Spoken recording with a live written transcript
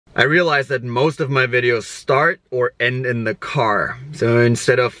I realized that most of my videos start or end in the car. So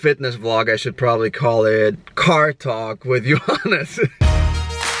instead of fitness vlog, I should probably call it car talk with Johannes.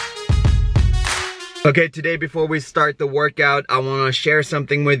 Okay, today before we start the workout, I want to share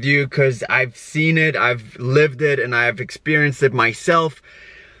something with you because I've seen it, I've lived it, and I've experienced it myself.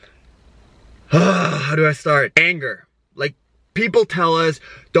 How do I start? Anger. Like, people tell us,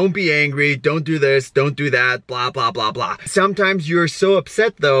 don't be angry, don't do this, don't do that, blah, blah, blah, blah. Sometimes you're so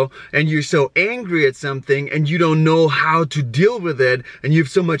upset though, and you're so angry at something, and you don't know how to deal with it, and you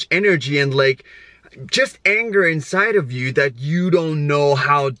have so much energy and like, just anger inside of you that you don't know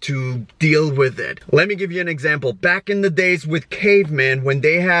how to deal with it. Let me give you an example. Back in the days with cavemen, when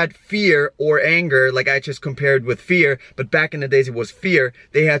they had fear or anger, like I just compared with fear, but back in the days it was fear,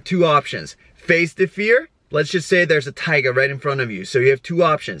 they had two options. Face the fear. Let's just say there's a tiger right in front of you. So you have two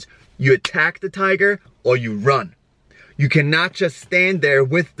options. You attack the tiger or you run. You cannot just stand there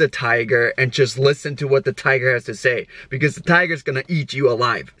with the tiger and just listen to what the tiger has to say, because the tiger's gonna eat you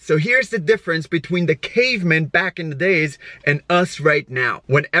alive. So here's the difference between the cavemen back in the days and us right now.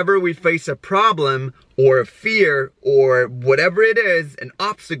 Whenever we face a problem or a fear or whatever it is, an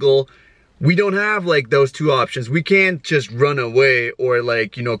obstacle, we don't have like those two options. We can't just run away or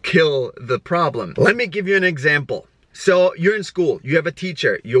like, you know, kill the problem. Let me give you an example. So you're in school, you have a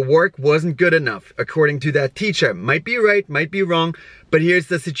teacher, your work wasn't good enough according to that teacher. Might be right, might be wrong, but here's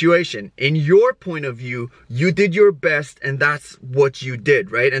the situation. In your point of view, you did your best and that's what you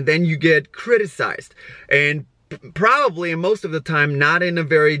did, right? And then you get criticized, and probably most of the time not in a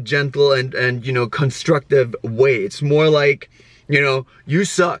very gentle and you know, constructive way. It's more like, you know, you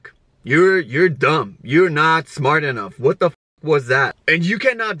suck. You're dumb. You're not smart enough. What the f was that? And you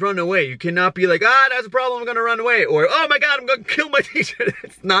cannot run away. You cannot be like, ah, that's a problem, I'm gonna run away. Or, oh my God, I'm gonna kill my teacher.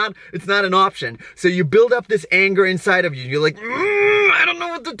 It's not an option. So you build up this anger inside of you. You're like, I don't know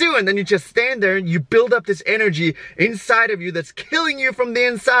what to do. And then you just stand there and you build up this energy inside of you that's killing you from the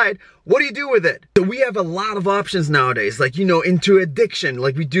inside. What do you do with it? So we have a lot of options nowadays, like, you know, into addiction,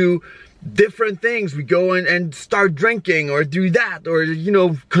 like we do different things. We go in and start drinking or do that, or, you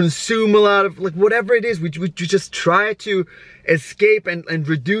know, consume a lot of, like, whatever it is. We just try to escape and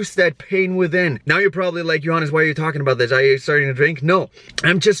reduce that pain within. Now you're probably like, Johannes, why are you talking about this? Are you starting to drink? No,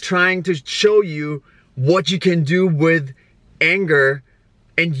 I'm just trying to show you what you can do with anger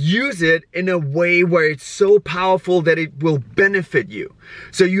and use it in a way where it's so powerful that it will benefit you.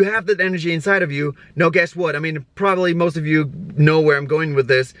 So you have that energy inside of you. Now guess what? I mean, probably most of you know where I'm going with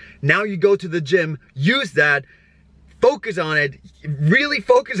this. Now you go to the gym, use that, focus on it, really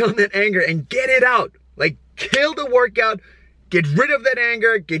focus on that anger and get it out. Like, kill the workout, get rid of that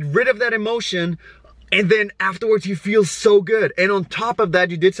anger, get rid of that emotion, and then afterwards you feel so good. And on top of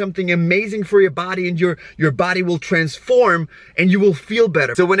that, you did something amazing for your body, and your body will transform and you will feel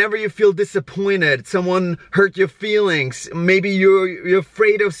better. So whenever you feel disappointed, someone hurt your feelings, maybe you're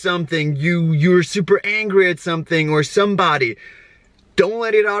afraid of something, you're super angry at something or somebody, don't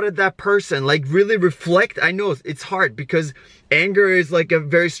let it out at that person. Like, really reflect. I know it's hard because anger is like a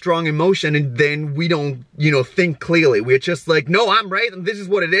very strong emotion, and then we don't, you know, think clearly. We're just like, no, I'm right and this is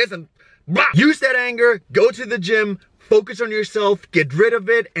what it is, and blah. Use that anger, go to the gym, focus on yourself, get rid of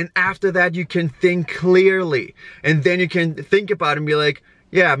it, and after that you can think clearly. And then you can think about it and be like,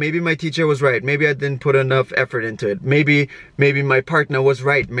 yeah, maybe my teacher was right. Maybe I didn't put enough effort into it. Maybe my partner was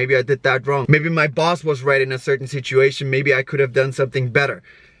right. Maybe I did that wrong. Maybe my boss was right in a certain situation. Maybe I could have done something better.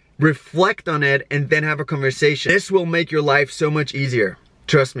 Reflect on it and then have a conversation. This will make your life so much easier.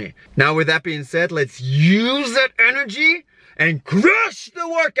 Trust me. Now with that being said, let's use that energy and crush the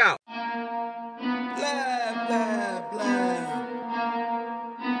workout. Blah, blah, blah.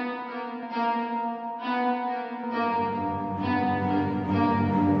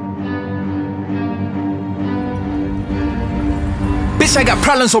 Bitch, I got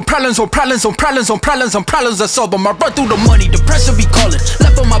problems on problems on problems on problems on problems on problems I solve them. I run through the money, the pressure be calling.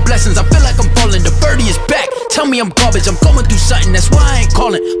 Left on my blessings, I feel like I'm falling. The birdie is back, tell me I'm garbage. I'm going through something, that's why I ain't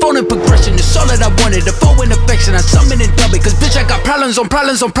calling. Phone and progression is all that I wanted. The phone and affection, I summon and dub it. Cause bitch, I got problems on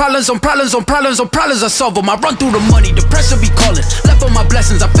problems on problems on problems on problems on problems I solve them. I run through the money, the pressure be calling. Left on my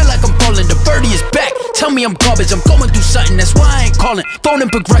blessings, I feel like I'm falling. The birdie is back, tell me I'm garbage. I'm going through something, that's why I ain't calling. Phone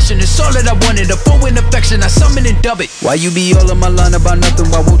and progression is all that I wanted. The phone and affection, I summon and dub it. Why you be all on my line about nothing?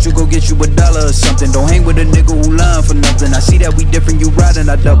 Why won't you go get you $1 or something? Don't hang with a nigga who lying for nothing. I see that we different, you riding,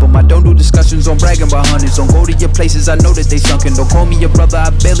 I double. I don't do discussions on bragging about hundreds. Don't go to your places, I know that they sunken. Don't call me your brother, I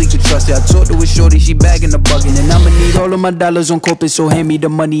barely could trust you. I talked to a shorty, she bagging the bugging. And I'ma need all of my dollars on corporate, so hand me the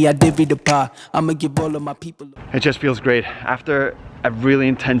money, I divvy the pie. I'ma give all of my people. It just feels great. After a really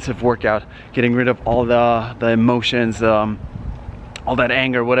intensive workout, getting rid of all the emotions, all that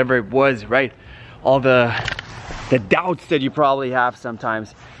anger, whatever it was, right? All the doubts that you probably have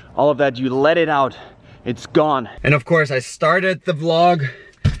sometimes, all of that, you let it out, it's gone. And of course, I started the vlog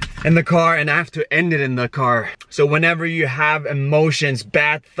in the car and I have to end it in the car. So whenever you have emotions,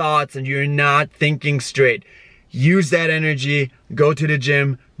 bad thoughts, and you're not thinking straight, use that energy, go to the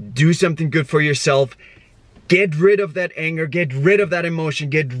gym, do something good for yourself. Get rid of that anger, get rid of that emotion,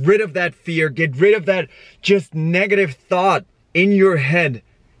 get rid of that fear, get rid of that just negative thought in your head,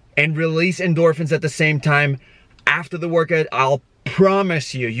 and release endorphins at the same time. After the workout, I'll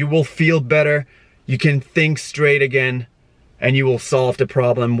promise you, you will feel better, you can think straight again, and you will solve the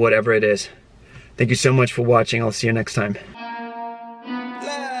problem, whatever it is. Thank you so much for watching. I'll see you next time.